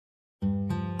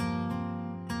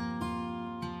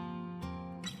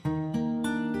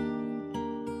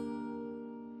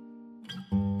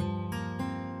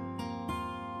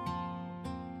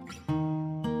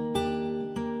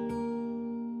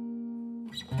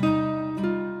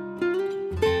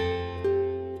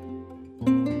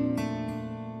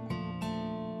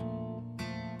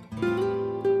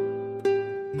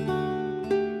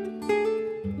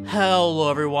Hello,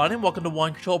 everyone, and welcome to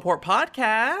One Control Port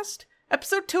Podcast,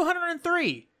 episode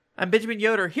 203. I'm Benjamin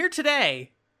Yoder, here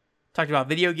today, talking about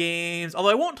video games,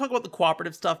 although I won't talk about the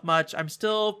cooperative stuff much. I'm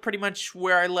still pretty much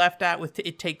where I left at with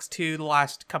It Takes Two the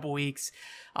last couple weeks.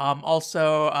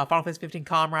 Also, Final Fantasy 15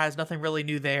 Comrades, nothing really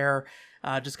new there.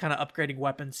 Just kind of upgrading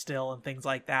weapons still and things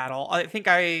like that. I think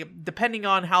depending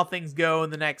on how things go in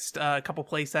the next couple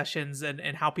play sessions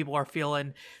and how people are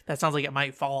feeling, that sounds like it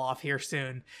might fall off here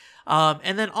soon.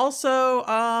 And then also,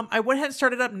 I went ahead and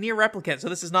started up Nier Replicant. So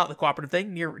this is not the cooperative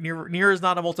thing. Nier is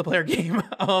not a multiplayer game.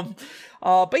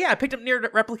 But yeah, I picked up Nier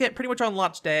Replicant pretty much on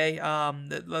launch day.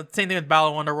 The same thing with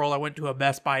Battle Underworld. I went to a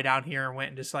Best Buy down here and went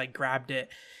and just like grabbed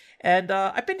it. And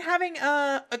I've been having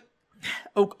a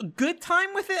good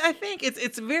time with it. I think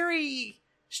it's very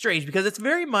strange because it's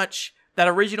very much that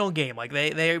original game. Like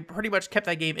they pretty much kept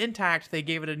that game intact. They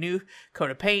gave it a new coat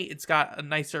of paint. It's got a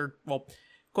nicer, well,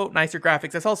 quote, nicer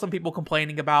graphics. I saw some people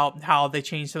complaining about how they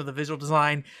changed some of the visual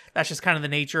design. That's just kind of the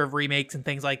nature of remakes and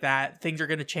things like that. Things are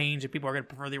going to change and people are going to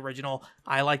prefer the original.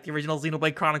 I like the original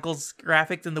Xenoblade Chronicles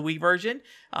graphics in the Wii version,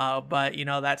 but you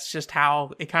know, that's just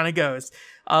how it kind of goes.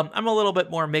 I'm a little bit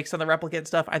more mixed on the Replicant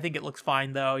stuff. I think it looks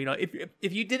fine though. You know,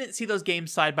 if you didn't see those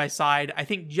games side by side, I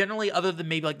think generally other than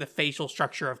maybe like the facial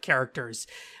structure of characters,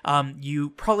 you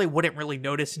probably wouldn't really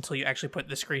notice until you actually put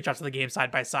the screenshots of the game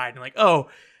side by side and like, oh,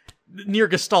 Nier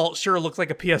Gestalt sure looks like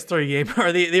a PS3 game,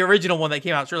 or the original one that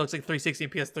came out sure looks like a 360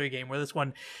 and PS3 game, where this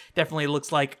one definitely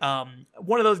looks like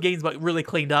one of those games, but really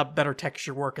cleaned up, better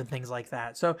texture work and things like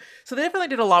that. So they definitely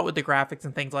did a lot with the graphics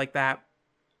and things like that.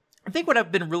 I think what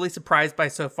I've been really surprised by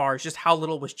so far is just how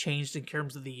little was changed in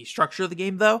terms of the structure of the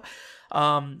game, though.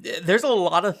 There's a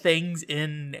lot of things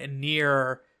in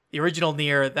Nier, the original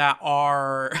Nier, that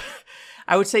are...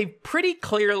 I would say pretty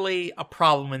clearly a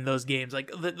problem in those games.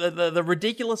 Like the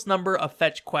ridiculous number of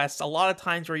fetch quests, a lot of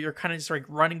times where you're kind of just like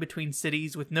running between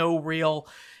cities with no real,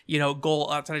 you know,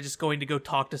 goal outside of just going to go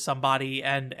talk to somebody.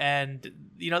 And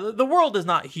you know, the world is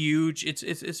not huge.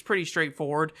 It's pretty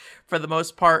straightforward for the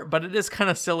most part, but it is kind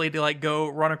of silly to like go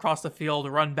run across the field,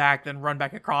 run back, then run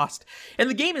back across. And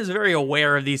the game is very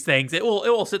aware of these things. It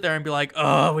will sit there and be like,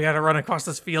 oh, we got to run across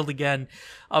this field again.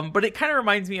 But it kind of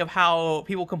reminds me of how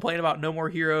people complain about No More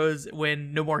Heroes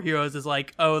when No More Heroes is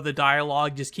like, oh, the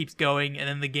dialogue just keeps going, and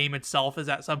then the game itself is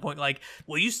at some point like,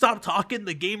 will you stop talking?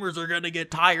 The gamers are going to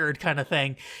get tired kind of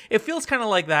thing. It feels kind of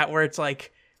like that, where it's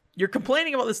like, you're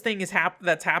complaining about this thing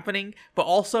that's happening, but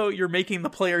also you're making the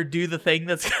player do the thing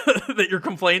that's that you're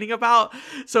complaining about.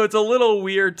 So it's a little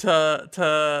weird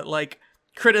to like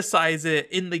criticize it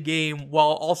in the game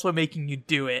while also making you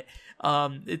do it.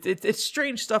 It's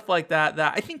strange stuff like that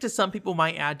I think to some people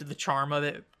might add to the charm of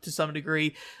it to some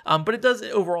degree, but it does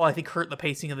overall I think hurt the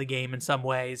pacing of the game in some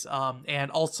ways. And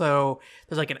also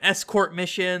there's like an escort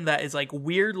mission that is like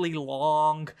weirdly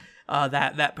long,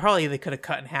 that probably they could have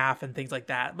cut in half and things like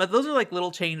that. But those are like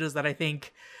little changes that I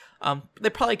think they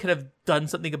probably could have done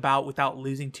something about without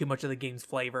losing too much of the game's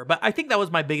flavor. But I think that was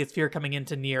my biggest fear coming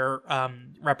into Nier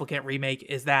Replicant Remake,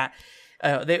 is that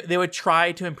they would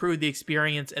try to improve the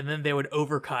experience and then they would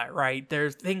overcut, right?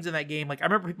 There's things in that game, like I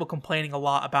remember people complaining a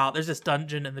lot about, there's this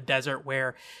dungeon in the desert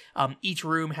where each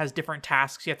room has different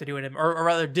tasks you have to do in it, or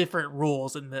rather different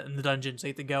rules in the dungeon. So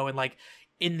you have to go and like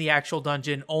in the actual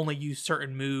dungeon only use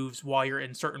certain moves while you're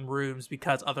in certain rooms,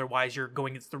 because otherwise you're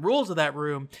going against the rules of that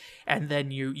room, and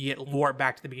then you get warped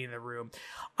back to the beginning of the room.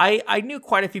 I knew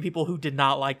quite a few people who did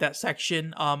not like that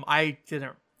section.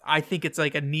 I think it's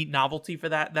like a neat novelty for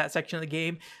that section of the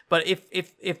game. But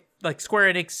if like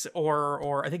Square Enix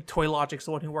or I think Toy Logic's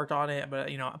the one who worked on it, but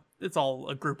you know, it's all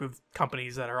a group of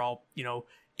companies that are all, you know,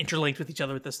 interlinked with each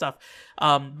other with this stuff.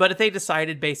 But if they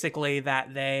decided basically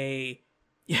that they,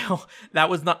 you know, that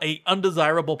was not a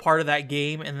undesirable part of that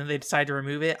game, and then they decided to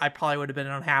remove it, I probably would have been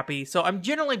unhappy. So I'm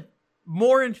generally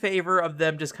more in favor of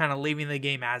them just kind of leaving the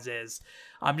game as is.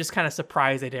 I'm just kind of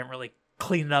surprised they didn't really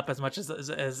clean it up as much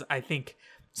as I think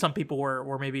some people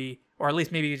were maybe, or at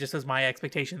least maybe just as my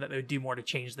expectation that they would do more to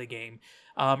change the game.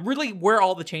 Really, where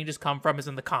all the changes come from is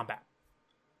in the combat.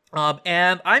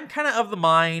 And I'm kind of the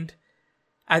mind,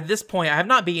 at this point, I have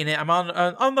not beaten it. I'm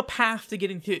on the path to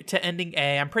getting to ending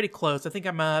A. I'm pretty close. I think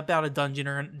I'm about a dungeon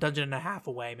or dungeon and a half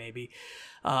away, maybe.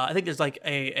 I think there's like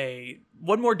a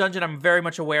one more dungeon I'm very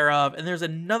much aware of, and there's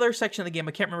another section of the game,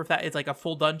 I can't remember if that is like a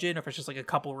full dungeon or if it's just like a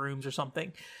couple rooms or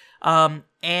something.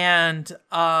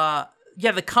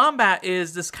 Yeah, the combat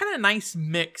is this kind of nice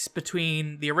mix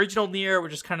between the original Nier,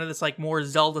 which is kind of this like more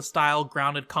Zelda-style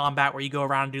grounded combat where you go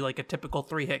around and do like a typical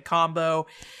 3-hit combo,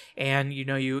 and you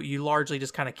know you largely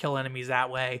just kind of kill enemies that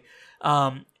way.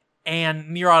 and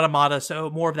Nier Automata, so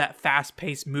more of that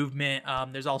fast-paced movement.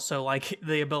 There's also like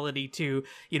the ability to,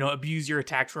 abuse your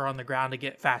attacks where on the ground to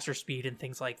get faster speed and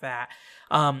things like that.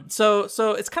 So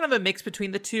it's kind of a mix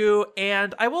between the two,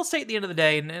 and I will say at the end of the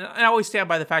day, and I always stand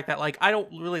by the fact that like I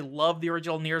don't really love the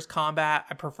original Nier's combat.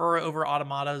 I prefer it over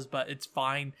Automata's, but it's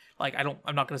fine. Like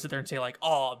I'm not gonna sit there and say like,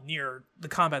 oh, Nier, the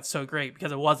combat's so great,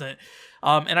 because it wasn't.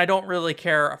 And I don't really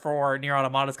care for Nier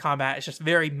Automata's combat. It's just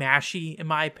very mashy in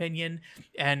my opinion,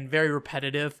 and very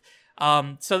repetitive.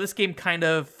 So this game kind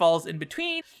of falls in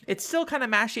between. It's still kind of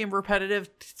mashy and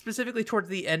repetitive, specifically towards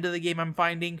the end of the game, I'm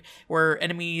finding, where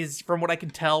enemies, from what I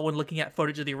can tell when looking at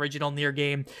footage of the original Nier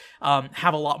game,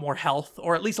 have a lot more health,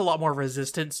 or at least a lot more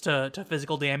resistance to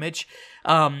physical damage.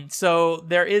 So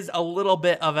there is a little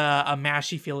bit of a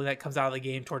mashy feeling that comes out of the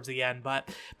game towards the end, but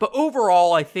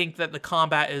overall, I think that the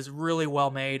combat is really well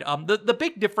made. The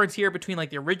big difference here between like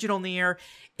the original Nier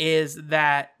is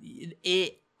that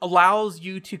it allows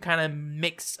you to kind of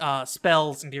mix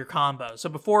spells into your combo. So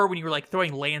before, when you were like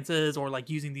throwing lances or like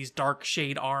using these dark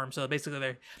shade arms, so basically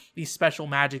they're these special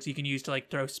magics you can use to like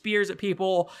throw spears at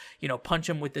people, punch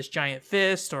them with this giant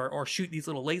fist, or shoot these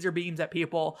little laser beams at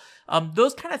people.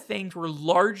 Those kind of things were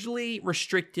largely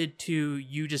restricted to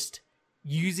you just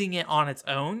using it on its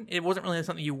own. It wasn't really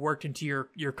something you worked into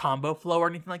your combo flow or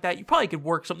anything like that. You probably could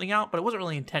work something out, but it wasn't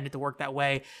really intended to work that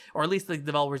way, or at least the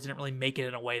developers didn't really make it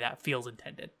in a way that feels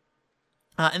intended.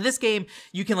 In this game,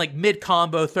 you can like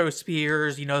mid-combo throw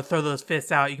spears, throw those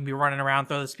fists out. You can be running around,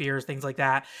 throw the spears, things like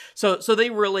that. So they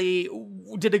really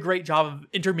did a great job of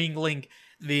intermingling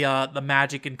the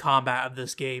magic and combat of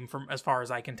this game, from as far as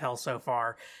I can tell so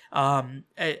far. And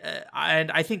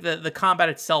I think that the combat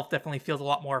itself definitely feels a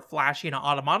lot more flashy in an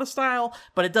Automata style,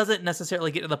 but it doesn't necessarily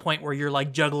get to the point where you're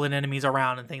like juggling enemies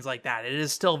around and things like that. It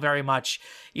is still very much,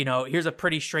 here's a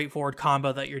pretty straightforward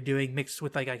combo that you're doing mixed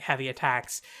with like heavy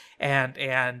attacks. And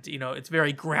it's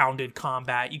very grounded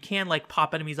combat. You can like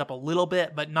pop enemies up a little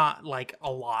bit, but not like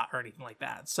a lot or anything like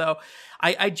that. So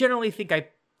I generally think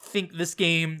this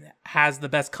game has the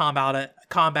best combat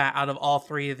out of all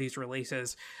three of these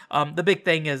releases. The big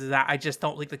thing is that I just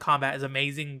don't think the combat is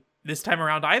amazing this time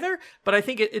around either, but I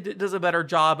think it does a better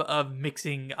job of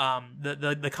mixing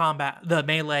the combat, the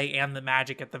melee and the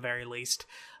magic at the very least,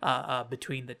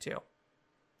 between the two.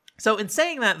 So in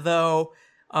saying that though,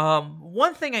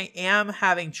 one thing I am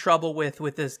having trouble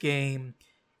with this game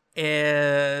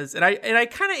is, and I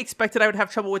kind of expected I would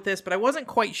have trouble with this, but I wasn't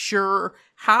quite sure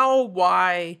how,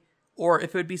 why, or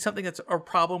if it would be something that's a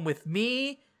problem with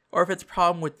me, or if it's a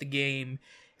problem with the game.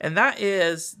 And that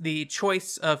is the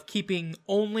choice of keeping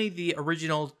only the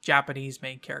original Japanese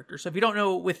main character. So if you don't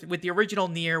know, with the original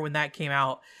Nier, when that came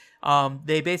out,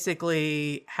 they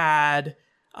basically had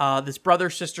this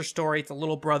brother-sister story. It's a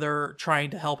little brother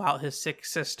trying to help out his sick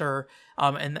sister.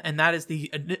 And that is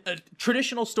the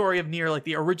traditional story of Nier, like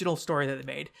the original story that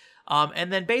they made.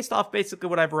 And then based off basically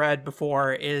what I've read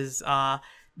before is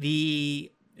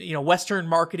the Western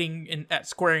marketing at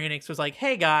Square Enix was like,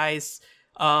 hey guys,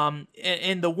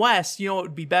 in the West, what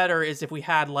would be better is if we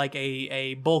had like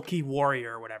a bulky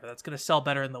warrior or whatever that's going to sell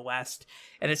better in the West.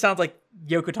 And it sounds like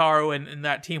Yoko Taro and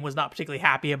that team was not particularly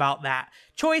happy about that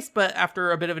choice, but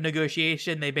after a bit of a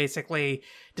negotiation, they basically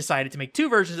decided to make two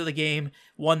versions of the game.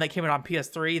 One that came out on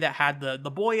PS3 that had the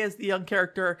boy as the young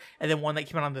character, and then one that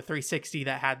came out on the 360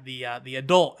 that had the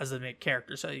adult as the main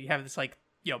character. So you have this like,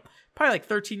 probably like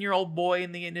 13-year-old boy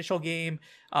in the initial game,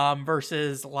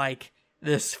 versus like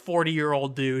this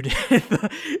 40-year-old dude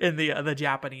in the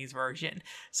Japanese version.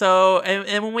 So,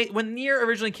 and when Nier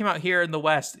originally came out here in the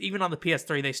West, even on the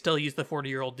PS3, they still used the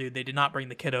 40-year-old dude. They did not bring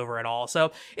the kid over at all.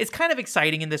 So it's kind of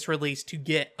exciting in this release to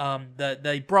get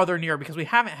the brother Nier, because we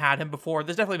haven't had him before.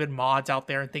 There's definitely been mods out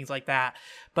there and things like that,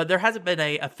 but there hasn't been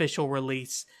a official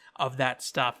release of that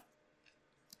stuff.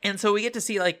 And so we get to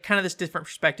see like kind of this different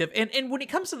perspective. And when it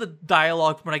comes to the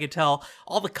dialogue, from what I can tell,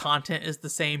 all the content is the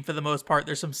same for the most part.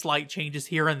 There's some slight changes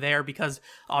here and there because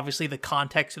obviously the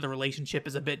context of the relationship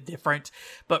is a bit different.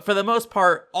 But for the most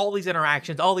part, all these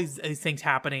interactions, all these things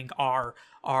happening are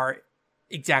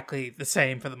exactly the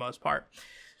same for the most part.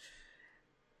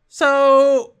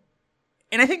 So,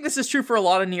 and I think this is true for a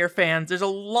lot of Nier fans. There's a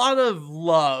lot of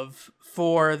love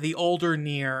for the older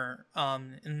Nier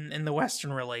in the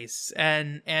Western release,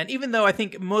 and even though I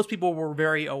think most people were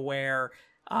very aware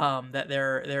that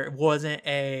there wasn't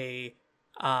that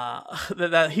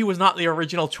he was not the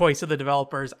original choice of the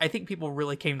developers, I think people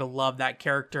really came to love that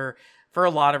character for a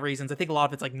lot of reasons. I think a lot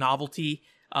of it's like novelty.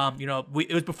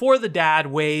 It was before the dad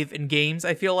wave in games,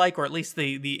 I feel like, or at least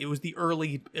it was the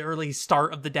early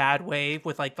start of the dad wave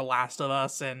with like The Last of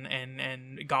Us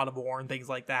and God of War and things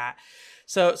like that.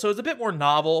 So it's a bit more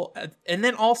novel, and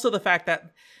then also the fact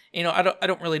that I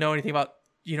don't really know anything about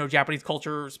Japanese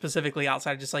culture specifically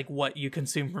outside of just like what you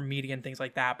consume from media and things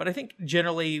like that. But I think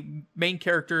generally main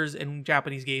characters in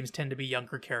Japanese games tend to be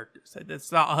younger characters.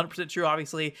 That's not 100% true,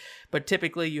 obviously, but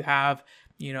typically you have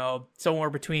somewhere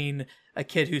between a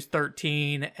kid who's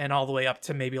 13 and all the way up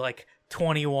to maybe like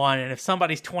 21, and if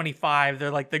somebody's 25,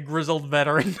 they're like the grizzled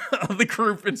veteran of the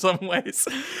group in some ways.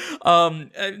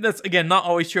 That's again not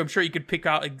always true. I'm sure you could pick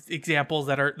out examples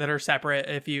that are separate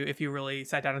if you really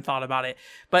sat down and thought about it.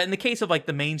 But in the case of like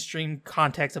the mainstream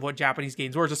context of what Japanese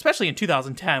games were, especially in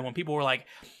 2010 when people were like,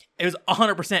 it was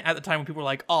 100% at the time when people were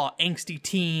like, oh, angsty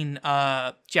teen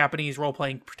Japanese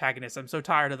role-playing protagonists, I'm so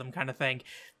tired of them, kind of thing.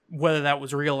 Whether that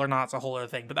was real or not is a whole other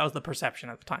thing, but that was the perception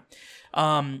at the time.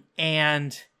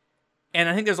 And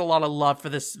I think there's a lot of love for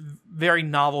this very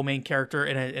novel main character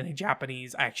in a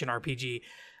Japanese action RPG.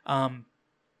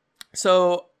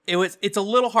 So it's a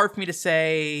little hard for me to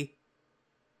say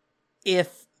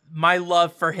if my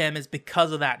love for him is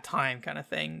because of that time kind of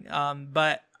thing.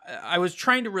 But I was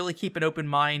trying to really keep an open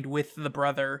mind with the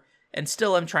brother, and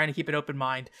still am trying to keep an open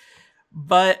mind.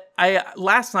 But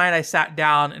last night I sat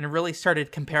down and really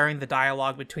started comparing the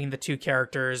dialogue between the two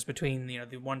characters, between the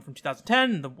one from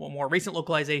 2010 and the more recent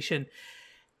localization,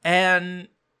 and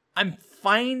I'm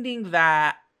finding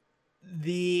that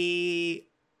the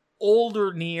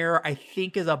older Nier, I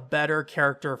think, is a better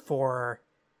character for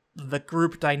the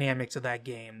group dynamics of that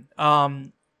game.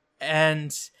 And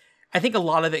I think a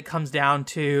lot of it comes down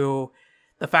to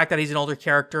the fact that he's an older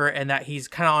character and that he's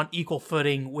kind of on equal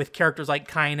footing with characters like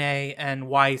Kaine and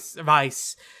Weiss,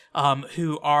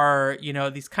 who are,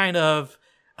 these kind of,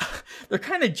 they're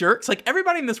kind of jerks. Like,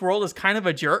 everybody in this world is kind of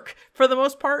a jerk for the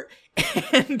most part.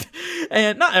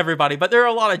 And not everybody, but there are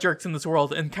a lot of jerks in this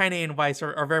world. And Kaine and Weiss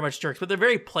are very much jerks, but they're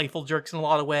very playful jerks in a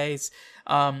lot of ways.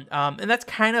 And that's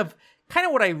kind of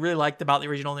what I really liked about the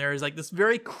original Nier, is like this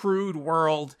very crude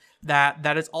world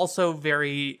that is also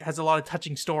has a lot of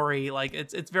touching story. Like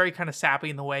it's very kind of sappy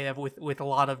in the way of with a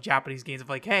lot of Japanese games of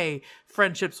like, hey,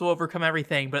 friendships will overcome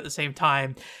everything, but at the same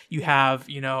time you have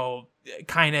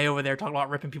Kaine over there talking about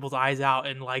ripping people's eyes out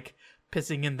and like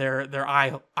pissing in their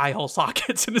eye hole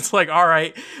sockets, and it's like, all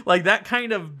right, like that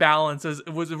kind of balance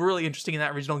was really interesting in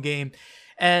that original game.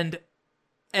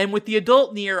 And with the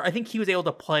adult Nier, I think he was able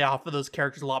to play off of those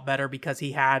characters a lot better because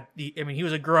he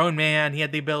was a grown man. He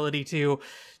had the ability to,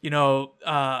 be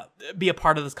a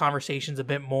part of those conversations a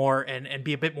bit more and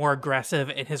be a bit more aggressive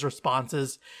in his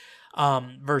responses,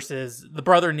 versus the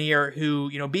brother Nier, who,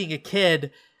 being a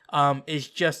kid, is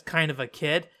just kind of a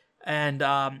kid. And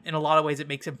in a lot of ways, it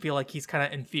makes him feel like he's kind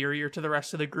of inferior to the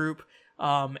rest of the group.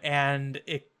 And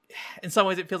in some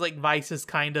ways, it feels like Weiss is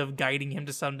kind of guiding him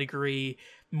to some degree,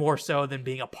 more so than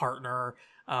being a partner.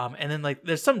 And then like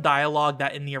there's some dialogue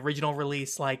that in the original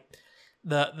release, like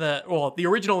the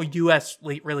original US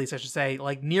release, I should say,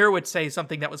 like Nier would say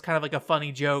something that was kind of like a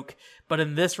funny joke, but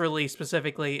in this release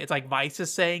specifically, it's like Weiss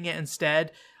is saying it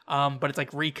instead. But it's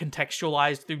like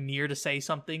recontextualized through Nier to say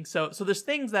something. So there's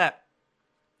things that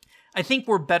I think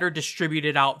were better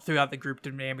distributed out throughout the group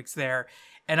dynamics there.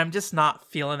 And I'm just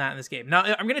not feeling that in this game. Now,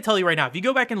 I'm going to tell you right now, if you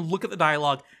go back and look at the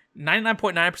dialogue,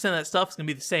 99.9% of that stuff is going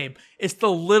to be the same. It's the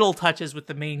little touches with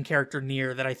the main character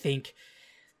Nier that I think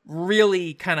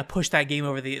really kind of push that game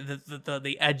over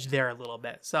the edge there a little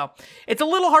bit. So it's a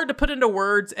little hard to put into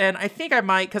words, and I think I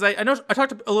might, because I know I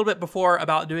talked a little bit before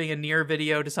about doing a Nier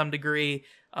video to some degree,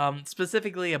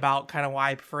 specifically about kind of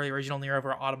why I prefer the original Nier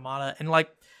over Automata. And like,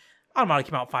 Automata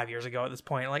came out 5 years ago at this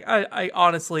point. Like, I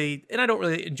honestly, and I don't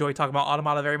really enjoy talking about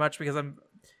Automata very much because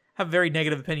have very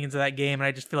negative opinions of that game, and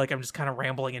I just feel like I'm just kind of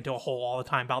rambling into a hole all the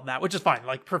time about that, which is fine.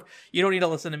 Like, you don't need to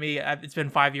listen to me. It's been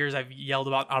 5 years. I've yelled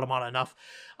about Automata enough.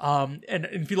 And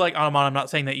if you like Automata, I'm not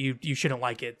saying that you shouldn't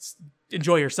like it.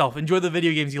 Enjoy yourself. Enjoy the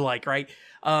video games you like, right?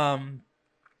 And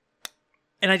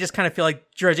I just kind of feel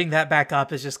like dredging that back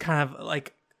up is just kind of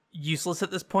like useless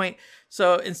at this point.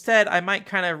 So instead, I might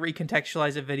kind of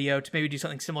recontextualize a video to maybe do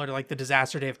something similar to like the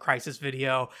Disaster Day of Crisis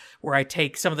video, where I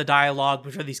take some of the dialogue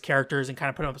between these characters and kind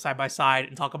of put them side by side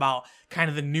and talk about kind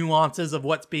of the nuances of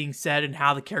what's being said and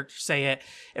how the characters say it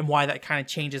and why that kind of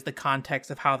changes the context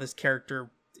of how this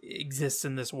character exists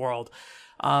in this world.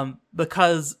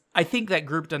 Because I think that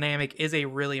group dynamic is a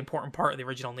really important part of the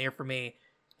original Nier for me,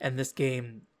 and this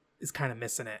game is kind of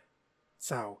missing it.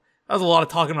 So that was a lot of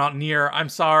talking about Nier. I'm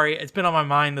sorry. It's been on my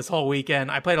mind this whole weekend.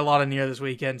 I played a lot of Nier this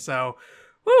weekend, so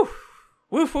whew,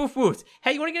 Woof, woof, woof.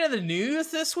 Hey, you want to get into the news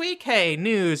this week? Hey,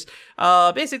 news.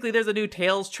 Basically, there's a new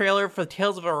Tales trailer for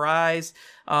Tales of Arise.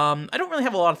 I don't really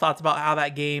have a lot of thoughts about how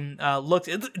that game looks.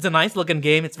 It's a nice looking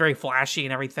game. It's very flashy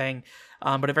and everything.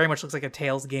 But it very much looks like a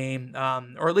Tales game.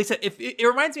 Or at least it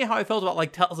reminds me of how I felt about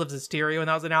like Tales of Zestiria when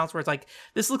that was announced, where it's like,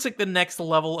 this looks like the next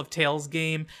level of Tales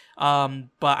game.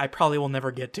 But I probably will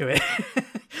never get to it.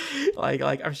 like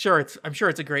I'm sure it's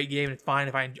a great game and it's fine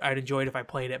if I'd enjoy it if I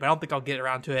played it, but I don't think I'll get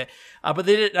around to it. But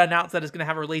they did announce that it's going to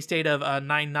have a release date of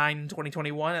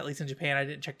 9/9/2021, at least in Japan. I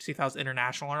didn't check to see if that was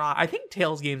international or not. I think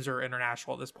Tales games are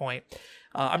international at this point.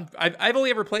 I've only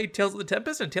ever played Tales of the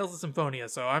Tempest and Tales of Symphonia,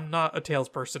 so I'm not a Tales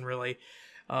person really.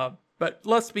 But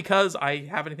less because I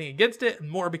have anything against it, and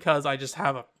more because I just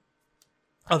have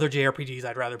other JRPGs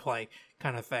I'd rather play,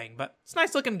 kind of thing. But it's a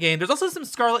nice looking game. There's also some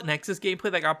Scarlet Nexus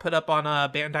gameplay that got put up on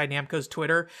Bandai Namco's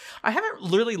Twitter. I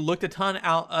haven't really looked a ton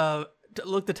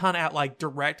at like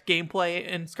direct gameplay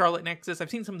in Scarlet Nexus. I've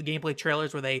seen some of the gameplay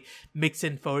trailers where they mix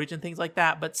in footage and things like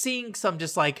that, but seeing some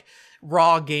just like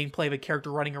raw gameplay of a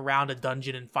character running around a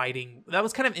dungeon and fighting, that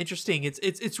was kind of interesting.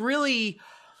 It's really,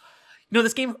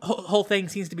 this game whole thing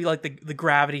seems to be like the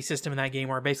gravity system in that game,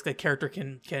 where basically a character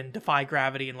can defy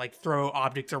gravity and like throw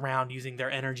objects around using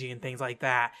their energy and things like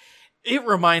that. It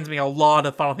reminds me a lot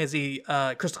of Final Fantasy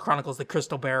Crystal Chronicles, the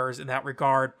Crystal Bearers in that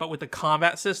regard, but with the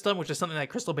combat system, which is something that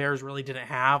Crystal Bearers really didn't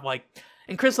have. Like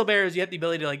in Crystal Bearers, you had the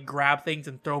ability to like grab things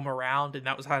and throw them around, and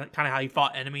that was kind of how you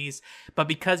fought enemies. But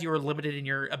because you were limited in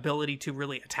your ability to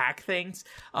really attack things,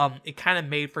 it kind of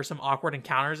made for some awkward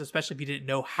encounters, especially if you didn't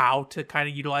know how to kind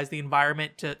of utilize the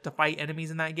environment to fight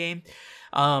enemies in that game.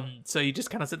 So you just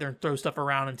kind of sit there and throw stuff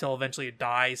around until eventually it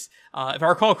dies. If I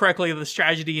recall correctly, the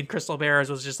strategy in Crystal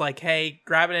Bearers was just like, hey,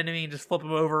 grab an enemy and just flip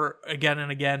them over again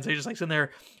and again. So you're just like sitting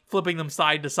there flipping them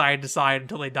side to side to side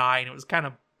until they die, and it was kind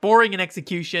of boring in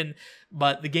execution,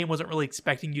 but the game wasn't really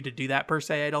expecting you to do that per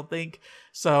se, I don't think.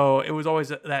 So it was always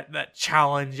that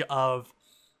challenge of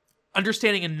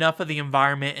understanding enough of the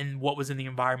environment and what was in the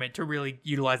environment to really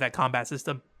utilize that combat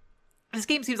system. This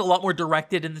game seems a lot more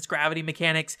directed in its gravity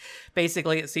mechanics.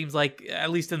 Basically, it seems like, at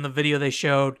least in the video they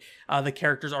showed, the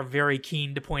characters are very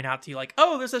keen to point out to you, like,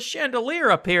 oh, there's a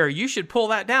chandelier up here, you should pull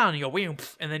that down. And you go,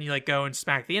 and then you like go and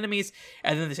smack the enemies,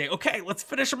 and then they say, okay, let's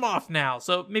finish them off now.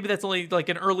 So maybe that's only like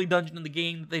an early dungeon in the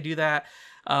game that they do that.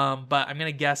 But I'm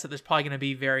going to guess that there's probably going to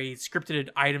be very scripted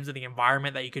items in the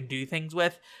environment that you can do things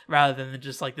with, rather than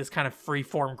just like this kind of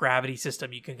free-form gravity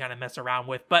system you can kind of mess around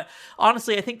with. But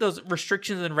honestly, I think those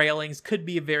restrictions and railings could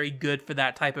be very good for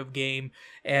that type of game,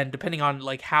 and depending on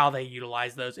like how they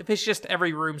utilize those. If it's just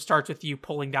every room starts with you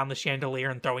pulling down the chandelier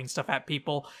and throwing stuff at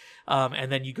people,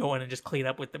 and then you go in and just clean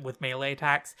up with melee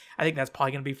attacks, I think that's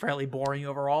probably going to be fairly boring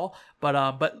overall.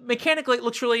 But mechanically, it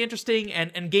looks really interesting,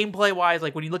 and gameplay wise,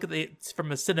 like when you look at it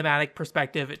from a cinematic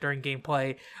perspective during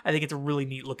gameplay, I think it's a really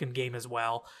neat looking game as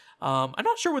well. I'm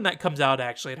not sure when that comes out,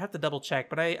 actually. I'd have to double check,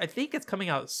 but I think it's coming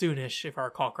out soonish, if I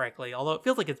recall correctly, although it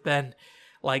feels like it's been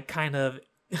like kind of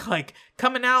like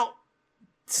coming out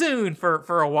soon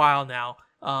for a while now.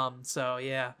 So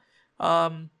yeah.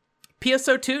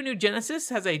 PSO2 New Genesis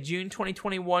has a June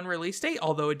 2021 release date,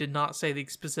 although it did not say the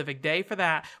specific day for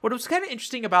that. What was kind of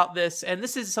interesting about this, and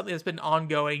this is something that's been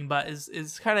ongoing, but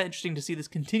is kind of interesting to see this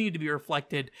continue to be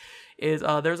reflected, is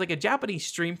there's like a Japanese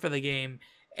stream for the game,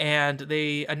 and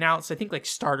they announced, I think, like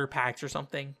starter packs or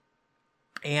something.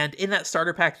 And in that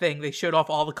starter pack thing, they showed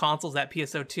off all the consoles that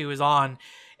PSO2 is on,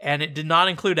 and it did not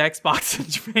include Xbox in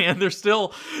Japan. They're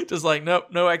still just like, nope,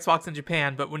 no Xbox in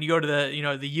Japan. But when you go to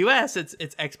the US, it's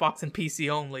Xbox and PC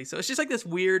only. So it's just like this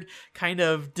weird kind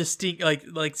of distinct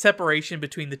like separation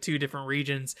between the two different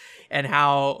regions, and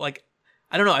how like,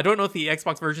 I don't know if the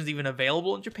Xbox version is even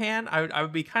available in Japan. I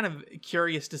would be kind of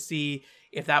curious to see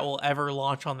if that will ever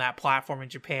launch on that platform in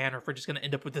Japan, or if we're just going to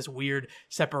end up with this weird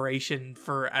separation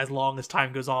for as long as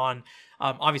time goes on.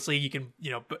 Obviously, you can,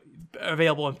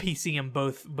 available in PC in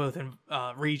both in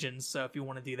regions. So if you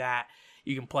want to do that,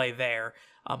 you can play there.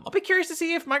 I'll be curious to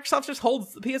see if Microsoft just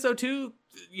holds the PSO2,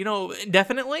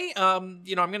 indefinitely. I'm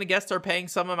going to guess they're paying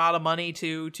some amount of money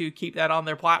to keep that on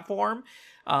their platform.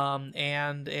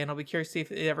 And I'll be curious to see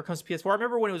if it ever comes to PS4. I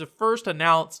remember when it was first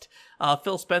announced,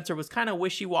 Phil Spencer was kind of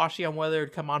wishy-washy on whether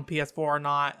it'd come on PS4 or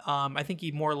not. I think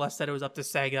he more or less said it was up to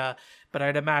Sega, but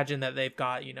I'd imagine that they've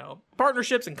got,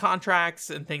 partnerships and contracts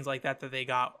and things like that they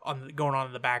got going on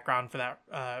in the background for that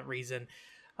reason.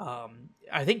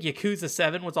 I think Yakuza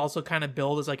 7 was also kind of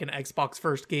billed as like an Xbox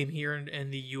first game here in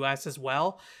the US as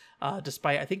well.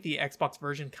 Despite, I think the Xbox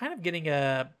version kind of getting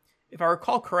if I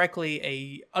recall correctly,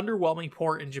 a underwhelming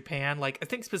port in Japan. Like, I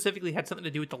think specifically had something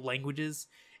to do with the languages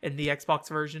in the Xbox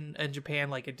version in Japan.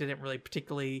 Like, it didn't really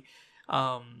particularly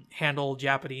handle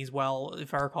Japanese well,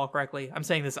 if I recall correctly. I'm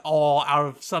saying this all out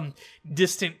of some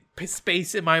distant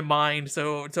space in my mind,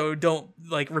 so don't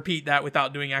like repeat that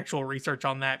without doing actual research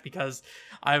on that, because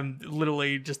I'm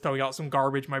literally just throwing out some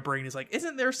garbage. My brain is like,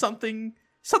 isn't there something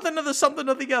of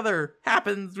the other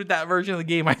happens with that version of the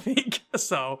game, I think.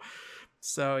 So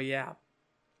yeah.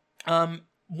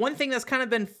 One thing that's kind of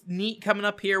been neat coming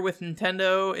up here with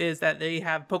Nintendo is that they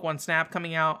have Pokemon Snap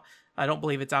coming out. I don't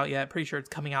believe it's out yet. Pretty sure it's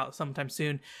coming out sometime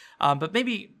soon. But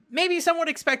maybe somewhat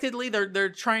expectedly, they're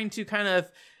trying to kind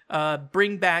of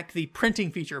bring back the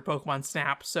printing feature of Pokemon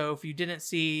Snap. So if you didn't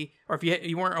see, or if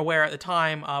you weren't aware at the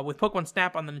time, with Pokemon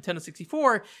Snap on the Nintendo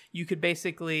 64, you could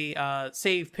basically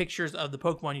save pictures of the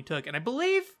Pokemon you took. And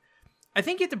I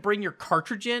think you have to bring your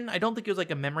cartridge in. I don't think it was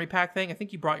like a memory pack thing. I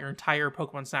think you brought your entire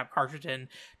Pokemon Snap cartridge in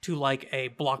to like a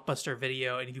Blockbuster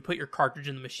Video. And if you put your cartridge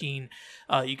in the machine,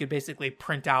 you could basically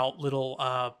print out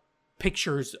little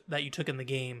pictures that you took in the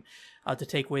game to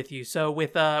take with you. So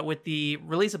with the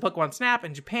release of Pokemon Snap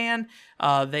in Japan,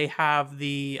 they have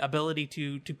the ability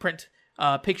to print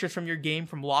pictures from your game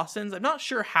from Lawson's. I'm not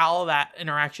sure how that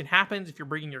interaction happens, if you're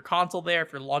bringing your console there,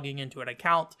 if you're logging into an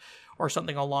account or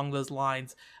something along those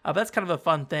lines. But that's kind of a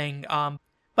fun thing.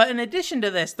 But in addition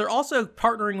to this, they're also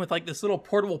partnering with like this little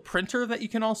portable printer that you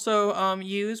can also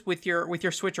use with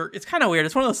your Switch. Or it's kind of weird.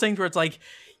 It's one of those things where it's like,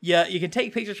 yeah, you can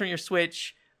take pictures from your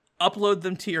Switch, upload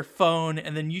them to your phone,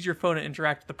 and then use your phone to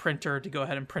interact with the printer to go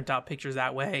ahead and print out pictures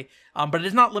that way. But it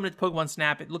is not limited to Pokemon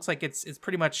Snap. It looks like it's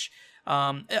pretty much,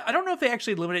 I don't know if they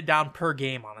actually limit it down per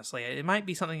game, honestly. It might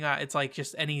be something that it's like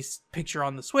just any picture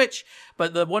on the Switch,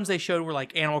 but the ones they showed were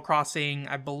like Animal Crossing,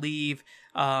 I believe.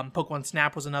 Pokemon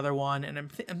Snap was another one, and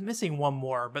I'm missing one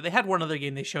more, but they had one other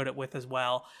game they showed it with as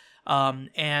well.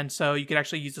 And so you could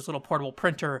actually use this little portable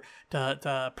printer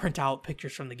to print out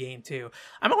pictures from the game too.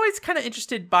 I'm always kind of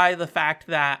interested by the fact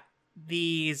that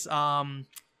these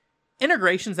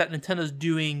integrations that Nintendo's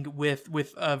doing with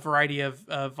a variety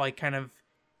of like kind of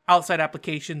outside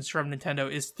applications from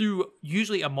Nintendo is through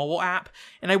usually a mobile app.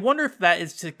 And I wonder if that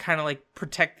is to kind of like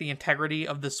protect the integrity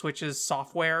of the Switch's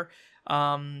software.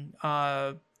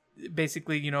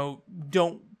 Basically,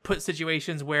 don't put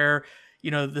situations where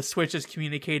the Switch is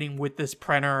communicating with this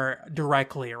printer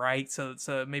directly, right? So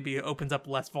maybe it opens up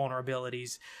less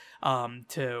vulnerabilities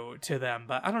to them.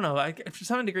 But I don't know. To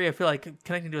some degree, I feel like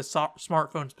connecting to a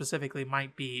smartphone specifically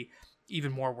might be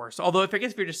even more worse. Although if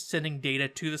you're just sending data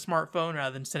to the smartphone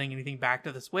rather than sending anything back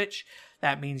to the Switch,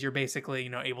 that means you're basically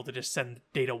able to just send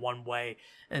data one way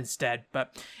instead.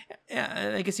 But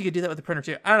yeah, I guess you could do that with the printer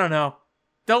too. I don't know.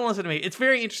 Don't listen to me. It's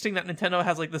very interesting that Nintendo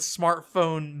has like the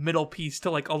smartphone middle piece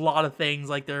to like a lot of things,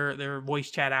 like their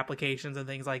voice chat applications and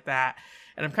things like that.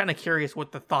 And I'm kind of curious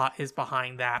what the thought is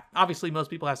behind that. Obviously, most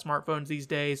people have smartphones these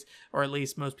days, or at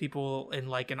least most people in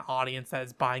like an audience that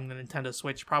is buying the Nintendo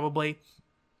Switch probably.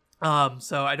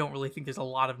 So I don't really think there's a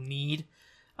lot of need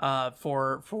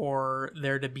for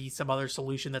there to be some other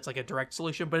solution that's like a direct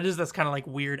solution, but it is this kind of like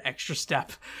weird extra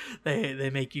step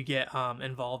they make you get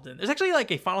involved in. There's actually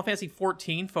like a Final Fantasy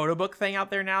 14 photo book thing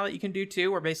out there now that you can do too,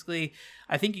 where basically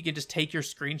I think you can just take your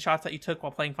screenshots that you took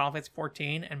while playing Final Fantasy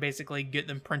 14 and basically get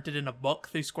them printed in a book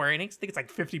through Square Enix. I think it's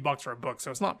like $50 for a book, so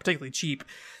it's not particularly cheap.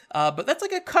 But that's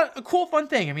like a cool, fun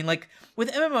thing. I mean, like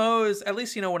with MMOs, at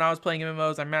least when I was playing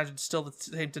MMOs, I imagine it's still the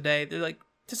same today. They're like,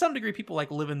 to some degree, people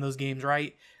like live in those games,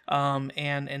 right?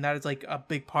 And that is like a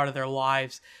big part of their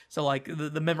lives. So like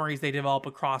the memories they develop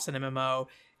across an MMO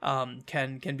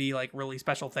can be like really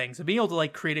special things. So being able to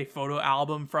like create a photo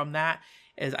album from that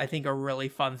is, I think, a really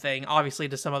fun thing. Obviously,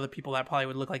 to some other people, that probably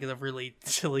would look like a really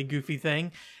silly, goofy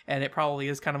thing, and it probably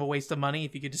is kind of a waste of money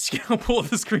if you could just pull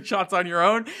the screenshots on your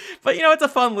own. But it's a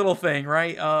fun little thing,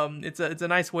 right? It's a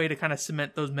nice way to kind of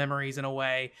cement those memories in a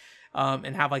way.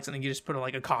 And have like something you just put on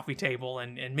like a coffee table,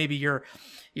 and maybe your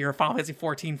Final Fantasy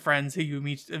 14 friends who you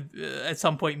meet at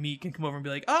some point can come over and be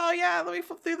like, oh yeah, let me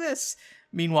flip through this.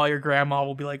 Meanwhile, your grandma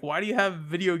will be like, why do you have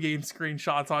video game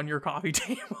screenshots on your coffee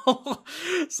table?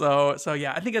 So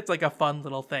yeah, I think it's like a fun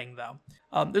little thing though.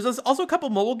 There's also a couple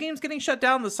mobile games getting shut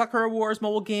down. The Sakura Wars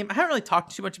mobile game, I haven't really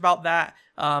talked too much about that.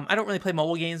 I don't really play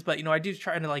mobile games, but I do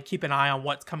try to like keep an eye on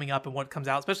what's coming up and what comes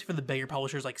out, especially for the bigger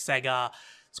publishers like Sega,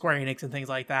 Square Enix, and things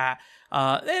like that.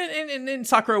 And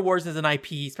Sakura Wars is an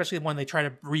IP, especially the one they tried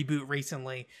to reboot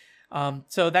recently.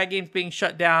 So that game's being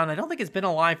shut down. I don't think it's been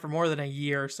alive for more than a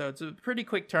year, so it's a pretty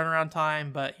quick turnaround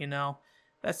time. But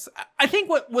that's, I think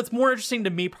what's more interesting to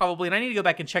me probably, and I need to go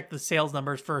back and check the sales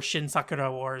numbers for Shin Sakura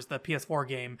Wars, the PS4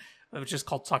 game, which is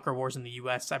called Sakura Wars in the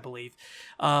US, I believe.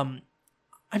 I'm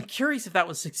curious if that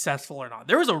was successful or not.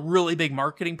 There was a really big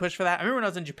marketing push for that. I remember when I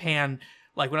was in Japan,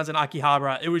 Like when I was in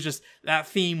Akihabara, it was just that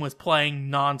theme was playing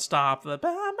nonstop.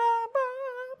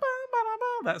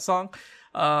 That song.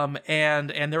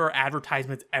 And there were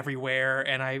advertisements everywhere,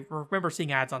 and I remember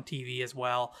seeing ads on TV as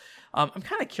well. I'm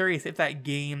kind of curious if that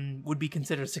game would be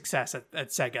considered a success at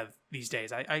Sega these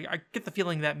days. I get the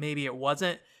feeling that maybe it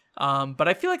wasn't, but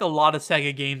I feel like a lot of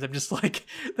Sega games, I'm just like,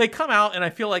 they come out and I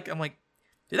feel like, I'm like,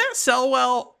 did that sell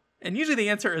well? And usually the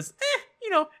answer is,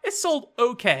 it sold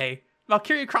okay.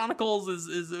 Valkyria Chronicles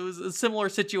it was a similar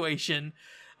situation.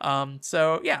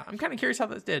 So yeah, I'm kind of curious how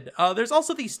this did. There's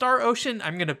also the Star Ocean.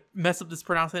 I'm gonna mess up this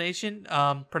pronunciation.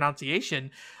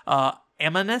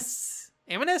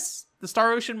 Amanus, the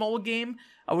Star Ocean mobile game,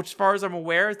 which, as far as I'm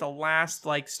aware, is the last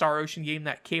like Star Ocean game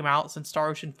that came out since Star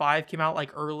Ocean 5 came out,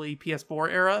 like early PS4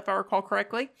 era, if I recall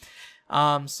correctly.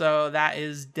 So that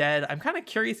is dead. I'm kind of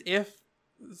curious if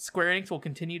Square Enix will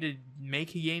continue to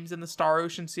make games in the Star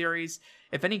Ocean series.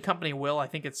 If any company will, I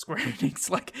think it's Square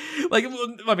Enix. Like,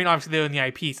 I mean, obviously they own the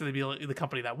IP, so they'd be like the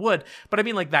company that would. But I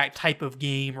mean, like that type of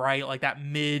game, right? Like that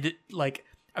mid, like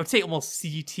I would say almost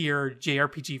C-tier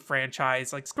JRPG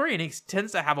franchise. Like Square Enix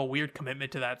tends to have a weird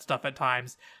commitment to that stuff at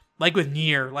times. Like with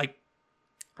Nier, like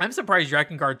I'm surprised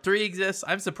Drakengard 3 exists.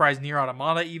 I'm surprised Nier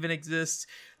Automata even exists.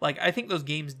 Like I think those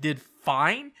games did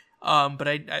fine. But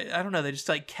I don't know. They just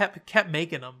like kept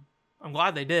making them. I'm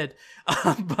glad they did.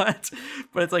 But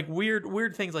it's like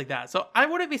weird things like that. So I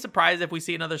wouldn't be surprised if we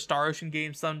see another Star Ocean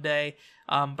game someday.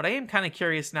 But I am kind of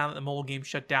curious now that the mobile game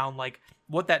shut down, like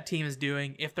what that team is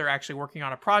doing, if they're actually working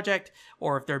on a project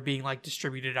or if they're being like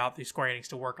distributed out through Square Enix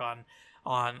to work on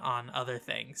other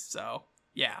things. So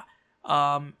yeah.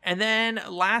 And then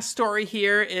last story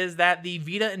here is that the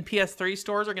Vita and PS3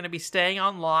 stores are going to be staying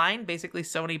online. Basically,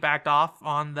 Sony backed off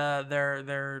on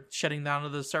their shutting down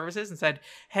of those services and said,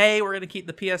 "Hey, we're going to keep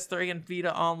the PS3 and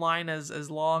Vita online as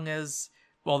long as."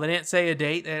 Well, they didn't say a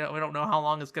date. We don't know how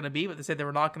long it's going to be, but they said they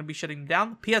were not going to be shutting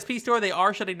down. The PSP store, they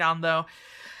are shutting down though.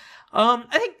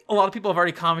 I think a lot of people have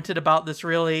already commented about this,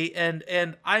 really, and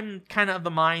I'm kind of the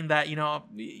mind that I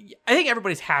think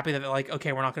everybody's happy that they're like,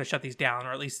 okay, we're not going to shut these down,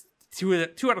 or at least. Two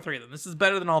out of three of them. This is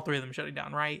better than all three of them shutting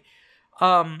down, right?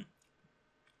 But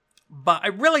I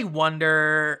really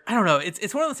wonder. I don't know.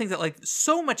 It's one of those things that like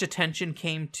so much attention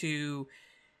came to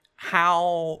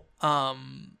how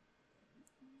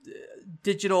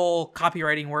digital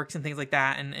copywriting works and things like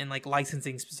that, and like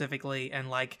licensing specifically, and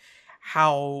like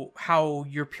how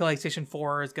your PlayStation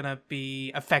 4 is going to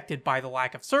be affected by the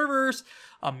lack of servers.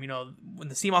 When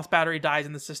the CMOS battery dies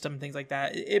in the system, things like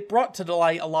that. It brought to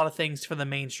light a lot of things for the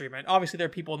mainstream. And obviously there are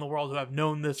people in the world who have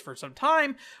known this for some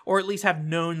time, or at least have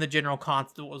known the general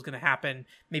concept of what was going to happen,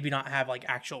 maybe not have like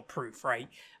actual proof, right?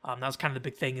 That was kind of the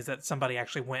big thing, is that somebody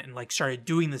actually went and like started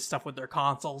doing this stuff with their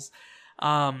consoles.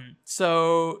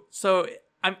 So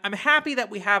I'm happy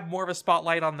that we have more of a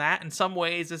spotlight on that. In some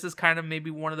ways, this is kind of maybe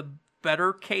one of the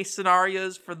better case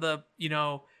scenarios for the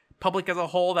public as a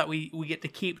whole, that we get to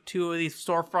keep two of these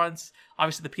storefronts.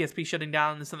 Obviously the PSP shutting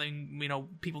down is something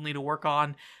people need to work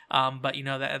on, but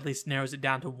that at least narrows it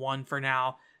down to one for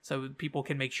now, so people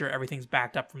can make sure everything's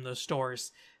backed up from those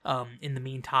stores. In the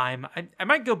meantime, I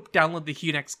might go download the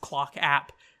Hunex Clock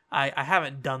app. I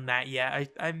haven't done that yet.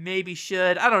 I maybe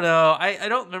should. I don't know. I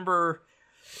don't remember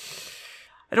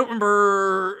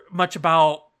much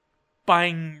about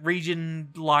buying region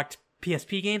locked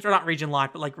PSP games, or not region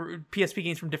locked, but like PSP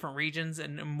games from different regions,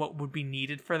 and what would be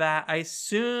needed for that. I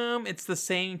assume it's the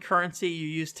same currency you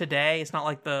use today. It's not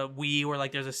like the Wii, where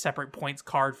like there's a separate points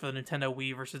card for the Nintendo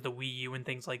Wii versus the Wii U and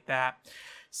things like that.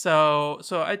 So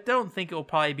I don't think it will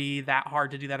probably be that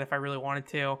hard to do that if I really wanted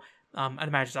to. I'd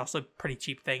imagine it's also a pretty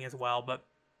cheap thing as well, but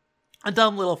a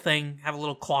dumb little thing. Have a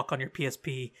little clock on your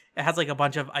PSP. It has like a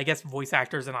bunch of, I guess, voice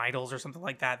actors and idols or something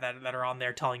like that are on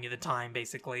there telling you the time,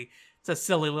 basically. It's a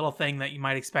silly little thing that you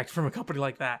might expect from a company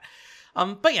like that.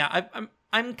 But yeah,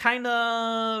 I'm kind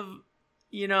of,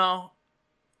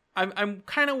 I'm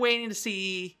kind of waiting to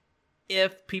see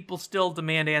if people still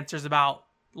demand answers about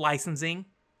licensing.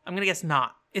 I'm gonna guess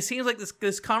not. It seems like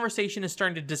this conversation is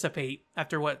starting to dissipate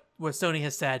after what Sony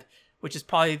has said, which is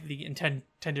probably the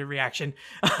intended reaction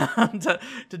to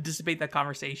dissipate that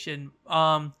conversation.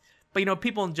 But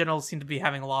people in general seem to be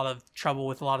having a lot of trouble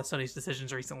with a lot of Sony's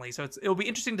decisions recently. So it'll be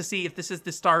interesting to see if this is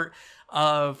the start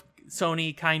of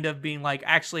Sony kind of being like,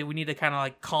 actually, we need to kind of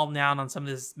like calm down on some of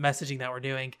this messaging that we're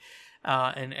doing,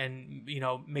 and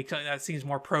make something that seems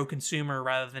more pro-consumer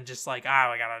rather than just like, we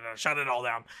gotta shut it all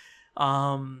down.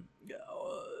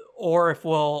 Or if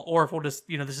we'll just,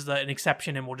 this is an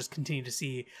exception and we'll just continue to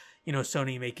see,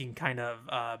 Sony making kind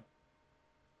of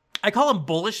I call them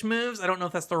bullish moves. I don't know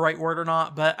if that's the right word or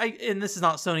not, but and this is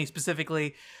not Sony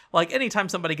specifically. Like anytime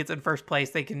somebody gets in first place,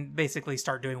 they can basically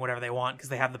start doing whatever they want because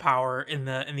they have the power in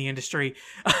the industry.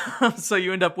 So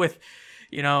you end up with,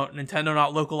 Nintendo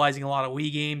not localizing a lot of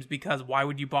Wii games because why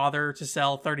would you bother to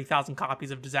sell 30,000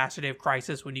 copies of Disaster Day of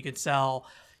Crisis when you could sell,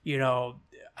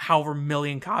 however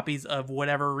million copies of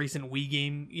whatever recent Wii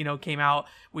game, came out?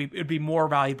 It'd be more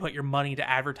value put your money to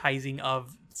advertising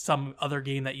of some other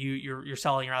game that you're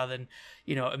selling rather than,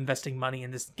 investing money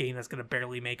in this game that's going to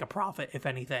barely make a profit, if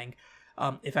anything,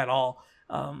 if at all.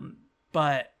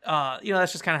 But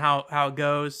that's just kind of how it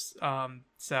goes.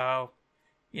 So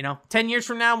 10 years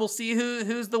from now, we'll see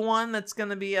who's the one that's going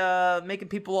to be making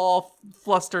people all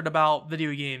flustered about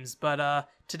video games. But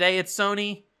today it's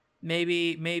Sony.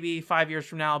 Maybe 5 years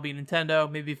from now it'll be Nintendo.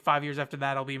 Maybe 5 years after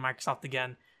that it'll be Microsoft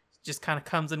again. It just kind of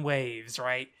comes in waves,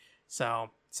 right? So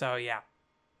yeah.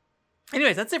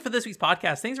 Anyways, that's it for this week's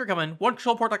podcast. Thanks for coming.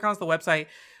 OneControlPort.com is the website.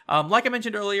 Like I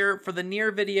mentioned earlier, for the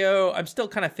Nier video, I'm still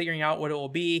kind of figuring out what it will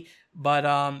be. But,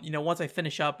 once I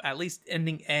finish up at least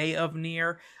ending A of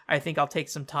Nier, I think I'll take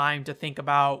some time to think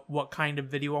about what kind of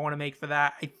video I want to make for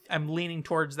that. I'm leaning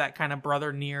towards that kind of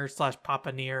Brother Nier /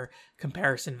 Papa Nier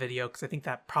comparison video because I think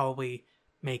that probably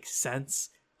makes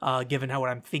sense, given what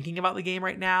I'm thinking about the game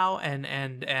right now and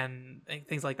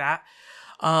things like that.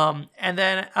 And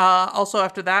then also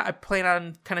after that, I plan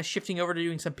on kind of shifting over to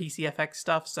doing some PCFX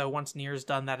stuff. So once Nier's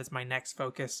done, that is my next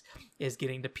focus, is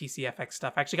getting to PCFX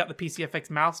stuff. I actually got the PCFX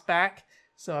mouse back,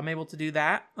 so I'm able to do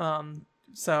that.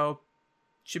 So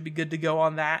should be good to go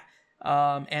on that.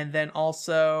 And then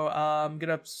also I'm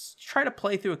going to try to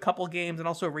play through a couple games and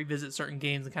also revisit certain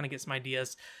games and kind of get some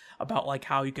ideas about like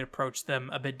how you could approach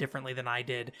them a bit differently than I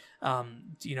did,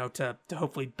 to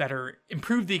hopefully better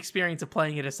improve the experience of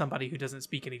playing it as somebody who doesn't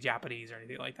speak any Japanese or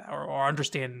anything like that, or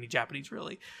understand any Japanese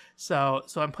really. So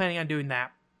I'm planning on doing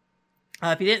that.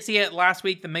 If you didn't see it last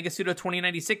week, the Megasudo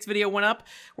 2096 video went up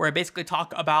where I basically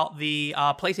talk about the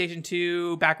PlayStation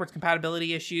 2 backwards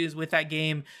compatibility issues with that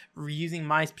game using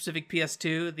my specific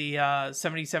PS2, the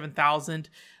 77,000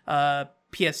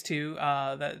 PS2.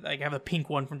 That I have a pink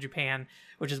one from Japan,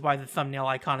 which is why the thumbnail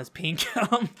icon is pink.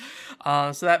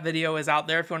 So that video is out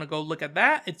there if you want to go look at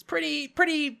that. It's pretty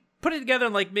put it together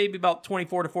in like maybe about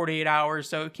 24 to 48 hours,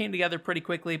 so it came together pretty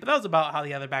quickly, but that was about how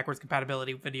the other backwards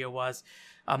compatibility video was.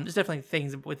 There's definitely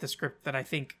things with the script that I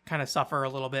think kind of suffer a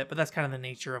little bit, but that's kind of the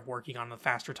nature of working on a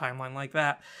faster timeline like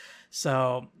that.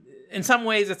 So in some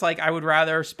ways, it's like I would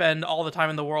rather spend all the time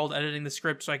in the world editing the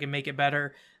script so I can make it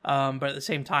better. But at the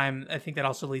same time, I think that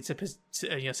also leads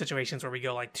to situations where we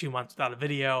go like 2 months without a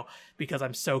video because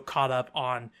I'm so caught up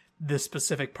on this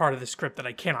specific part of the script that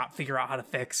I cannot figure out how to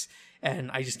fix.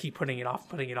 And I just keep putting it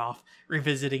off,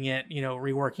 revisiting it,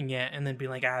 reworking it, and then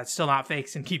being like, it's still not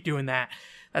fixed, and keep doing that.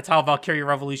 That's how Valkyria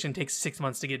Revolution takes 6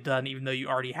 months to get done, even though you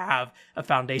already have a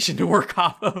foundation to work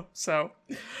off of. So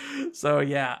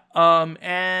yeah.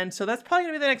 And so that's probably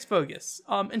gonna be the next focus.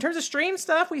 In terms of stream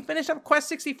stuff, we finished up Quest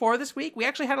 64 this week. We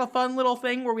actually had a fun little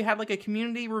thing where we had like a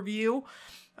community review.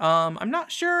 I'm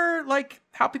not sure like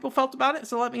how people felt about it,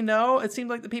 so let me know. It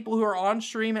seemed like the people who are on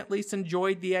stream at least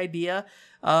enjoyed the idea.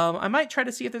 I might try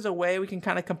to see if there's a way we can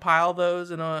kind of compile those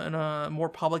in a more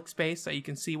public space so you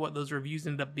can see what those reviews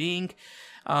ended up being.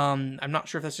 I'm not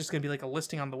sure if that's just going to be like a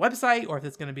listing on the website or if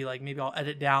it's going to be like maybe I'll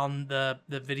edit down the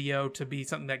video to be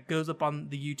something that goes up on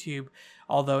the YouTube,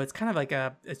 although it's kind of like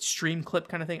a stream clip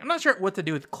kind of thing. I'm not sure what to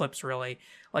do with clips really.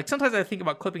 Like sometimes I think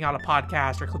about clipping out a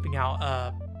podcast or clipping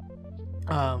out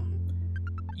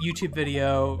YouTube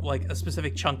video, like a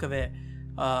specific chunk of it,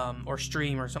 or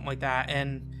stream or something like that,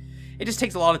 and it just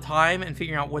takes a lot of time and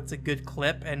figuring out what's a good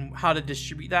clip and how to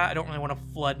distribute that. I don't really want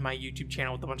to flood my YouTube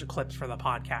channel with a bunch of clips for the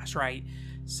podcast, right?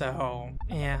 So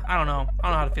yeah, I don't know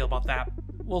how to feel about that.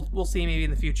 We'll see maybe in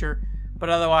the future, but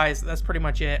otherwise that's pretty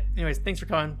much it. Anyways, thanks for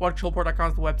coming. OneControlPort.com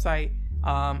is the website,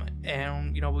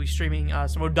 and we'll be streaming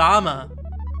some Odama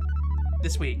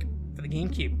this week for the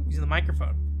GameCube using the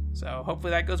microphone. So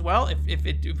hopefully that goes well. If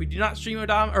we do not stream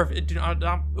Odama, or if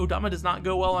Odama does not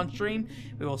go well on stream,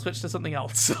 we will switch to something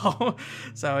else.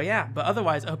 So yeah. But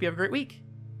otherwise, I hope you have a great week.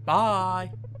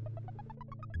 Bye.